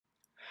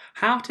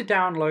How to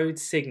download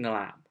Signal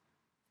app.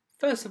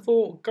 First of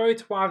all, go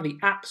to either the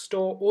App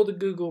Store or the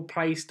Google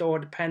Play Store,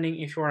 depending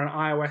if you're on an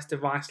iOS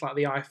device like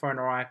the iPhone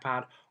or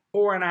iPad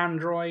or an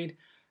Android.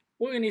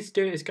 What you need to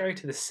do is go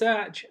to the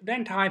search,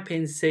 then type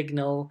in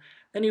Signal,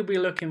 then you'll be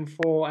looking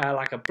for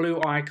like a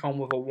blue icon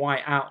with a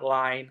white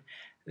outline.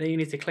 Then you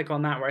need to click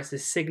on that where it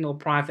says Signal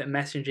Private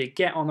Messenger.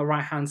 Get on the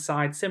right hand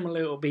side.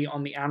 Similarly, it will be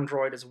on the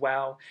Android as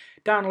well.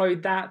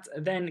 Download that,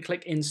 then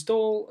click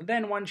install.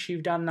 Then once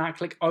you've done that,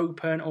 click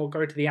open or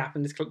go to the app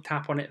and just click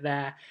tap on it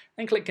there.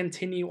 Then click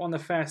continue on the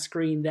first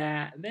screen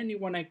there. Then you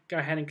want to go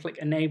ahead and click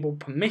enable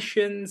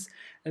permissions.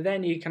 And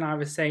then you can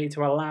either say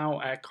to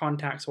allow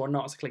contacts or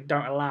not. So click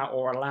don't allow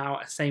or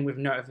allow. Same with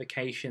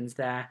notifications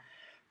there.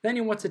 Then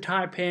you want to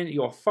type in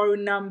your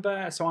phone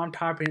number. So I'm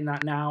typing in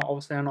that now.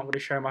 Obviously, I'm not going to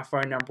show my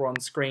phone number on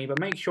screen, but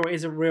make sure it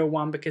is a real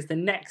one because the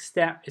next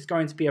step is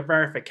going to be a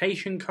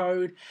verification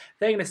code.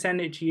 They're going to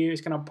send it to you.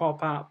 It's going to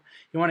pop up.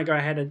 You want to go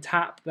ahead and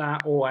tap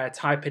that or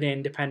type it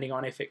in depending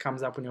on if it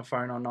comes up on your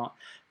phone or not.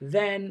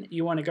 Then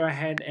you want to go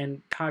ahead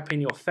and type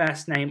in your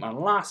first name and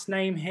last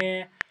name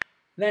here.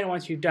 Then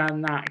once you've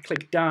done that,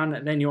 click done.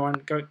 Then you want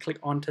to go click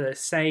onto the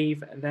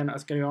save. And then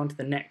it's going to go on to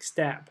the next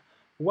step,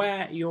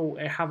 where you'll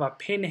have a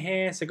PIN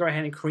here. So go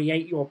ahead and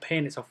create your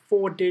PIN. It's a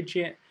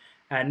 4-digit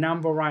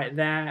number right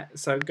there.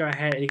 So go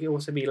ahead, it can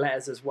also be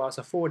letters as well.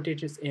 So 4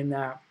 digits in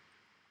there.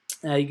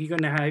 You're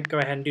going to go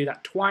ahead and do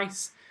that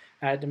twice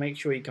to make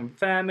sure you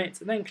confirm it.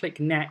 Then click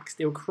next.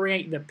 It will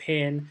create the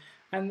PIN.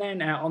 And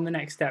then on the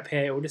next step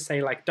here, it will just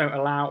say like don't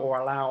allow or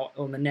allow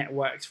on the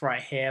networks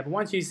right here. But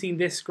once you've seen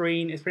this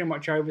screen, it's pretty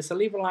much over. So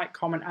leave a like,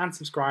 comment, and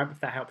subscribe if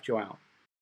that helped you out.